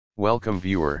Welcome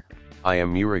viewer, I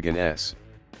am Murugan S.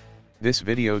 This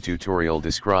video tutorial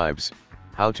describes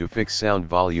how to fix sound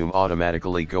volume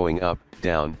automatically going up,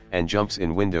 down, and jumps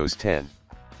in Windows 10.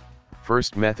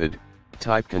 First method,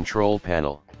 type Control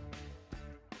Panel.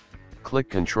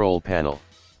 Click Control Panel.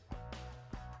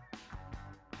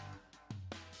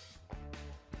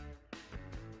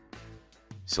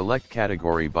 Select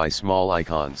category by small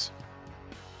icons.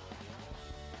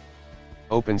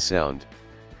 Open Sound.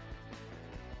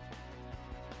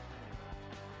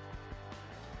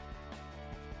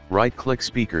 Right-click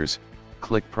Speakers,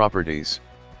 click Properties.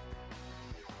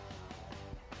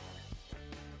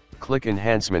 Click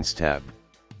Enhancements tab.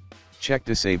 Check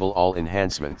Disable all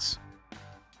enhancements.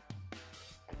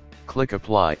 Click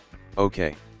Apply,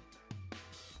 OK.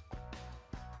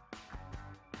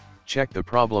 Check the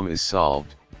problem is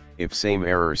solved. If same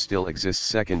error still exists,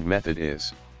 second method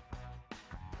is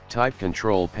type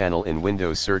Control Panel in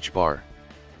Windows search bar.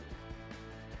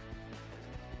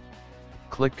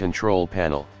 Click Control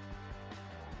Panel.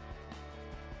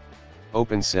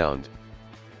 Open Sound.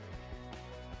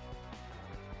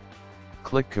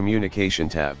 Click Communication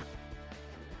tab.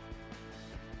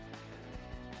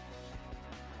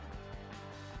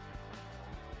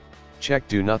 Check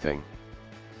Do Nothing.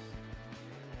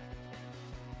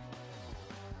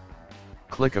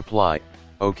 Click Apply,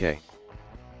 OK.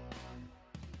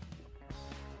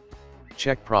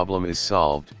 Check problem is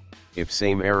solved. If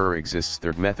same error exists,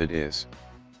 third method is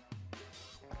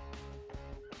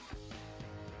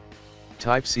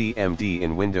type CMD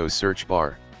in Windows search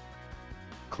bar.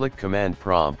 Click Command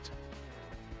Prompt.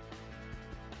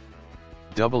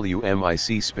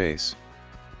 WMIC space.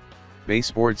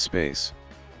 Baseboard space.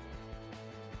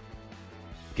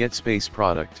 Get space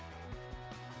product.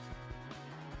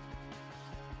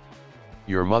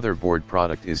 Your motherboard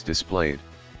product is displayed.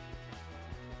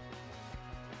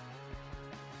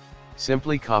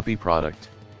 Simply copy product.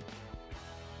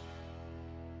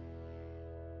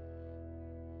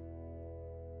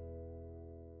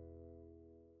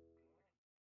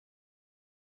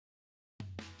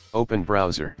 Open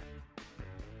browser.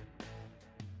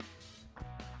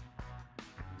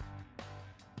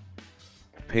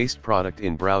 Paste product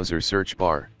in browser search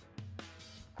bar.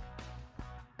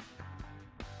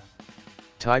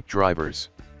 Type drivers.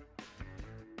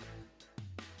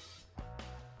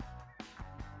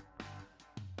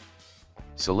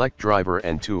 Select driver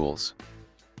and tools.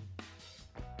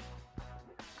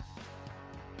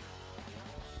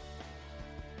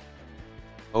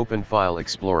 Open File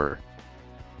Explorer.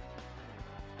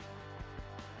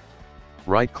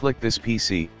 Right-click this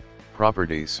PC,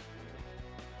 Properties.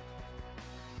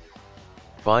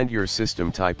 Find your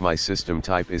system type. My system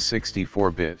type is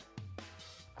 64-bit.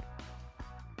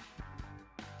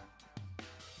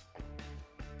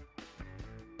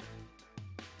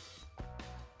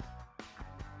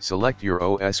 Select your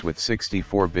OS with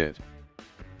 64-bit.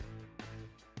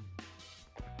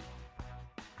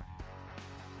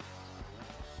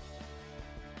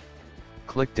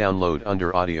 Click Download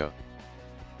under Audio.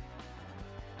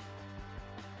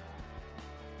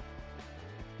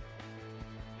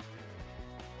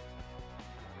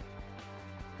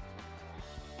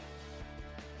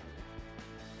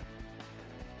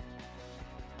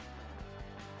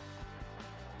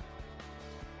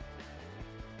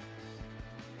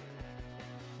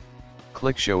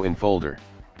 Click Show in Folder.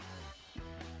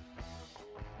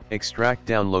 Extract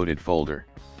downloaded folder.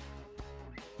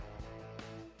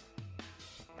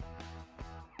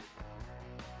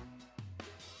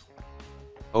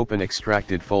 Open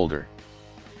extracted folder.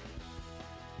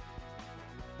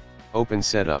 Open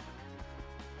Setup.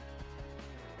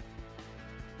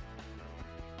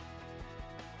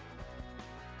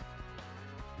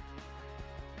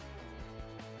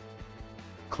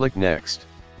 Click Next.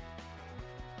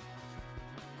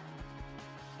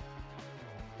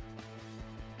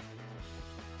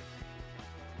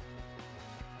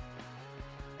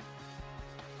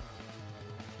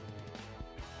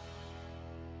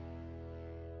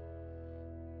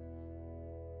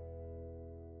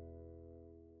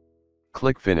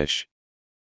 Click Finish.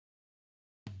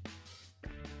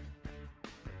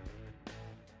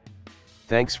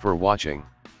 Thanks for watching.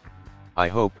 I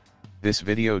hope this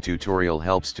video tutorial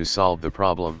helps to solve the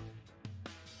problem.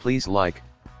 Please like,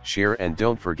 share and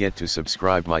don't forget to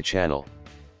subscribe my channel.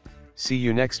 See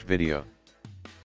you next video.